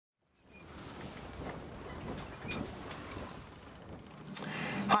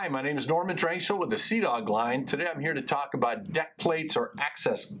Hi, my name is Norman Drangel with the Sea Dog line. Today I'm here to talk about deck plates or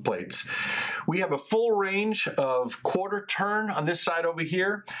access plates. We have a full range of quarter turn on this side over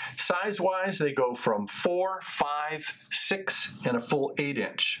here. Size-wise, they go from 4, 5, 6, and a full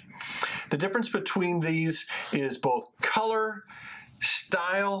 8-inch. The difference between these is both color,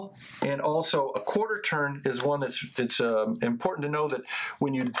 style, and also a quarter turn is one that's important to know that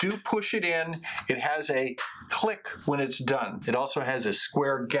when you do push it in, it has a click when it's done. It also has a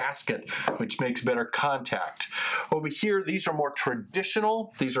square gasket, which makes better contact. Over here, these are more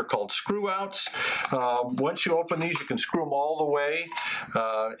traditional. These are called screw outs. Once you open these, you can screw them all the way,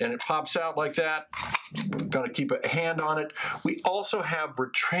 and it pops out like that. Got to keep a hand on it. We also have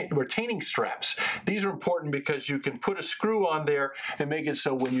retaining straps. These are important because you can put a screw on there and make it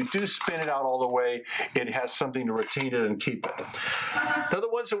so when you do spin it out all the way, it has something to retain it and keep it. The other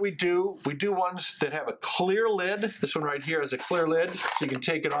ones that we do ones that have a clear lid. This one right here has a clear lid, so you can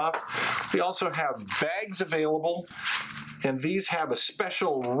take it off. We also have bags available, and these have a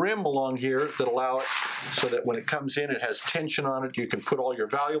special rim along here that allow it so that when it comes in, it has tension on it. You can put all your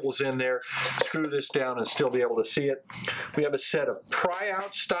valuables in there, screw this down, and still be able to see it. We have a set of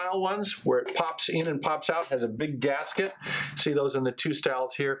pry-out style ones where it pops in and pops out, has a big gasket. See those in the two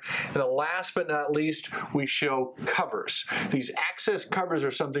styles here. And then last but not least, we show covers. These access covers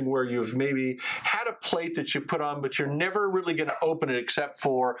are something where you've maybe had a plate that you put on, but you're never really going to open it except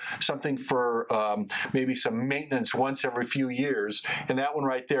for something for maybe some maintenance once every few years, and that one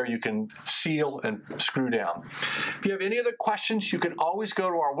right there you can seal and screw down. If you have any other questions, you can always go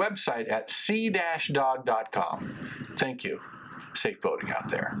to our website at sea-dog.com. Thank you. Safe boating out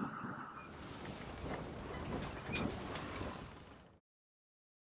there.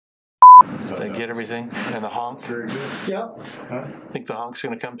 Did I get everything? And the honk? Very good. Yeah. Think the honk's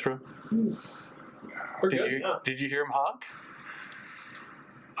going to come through? Did you hear him honk?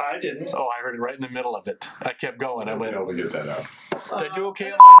 I didn't. Oh, I heard it right in the middle of it. I kept going. I went, I'll be able to get that out. did I do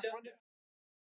okay on the last one?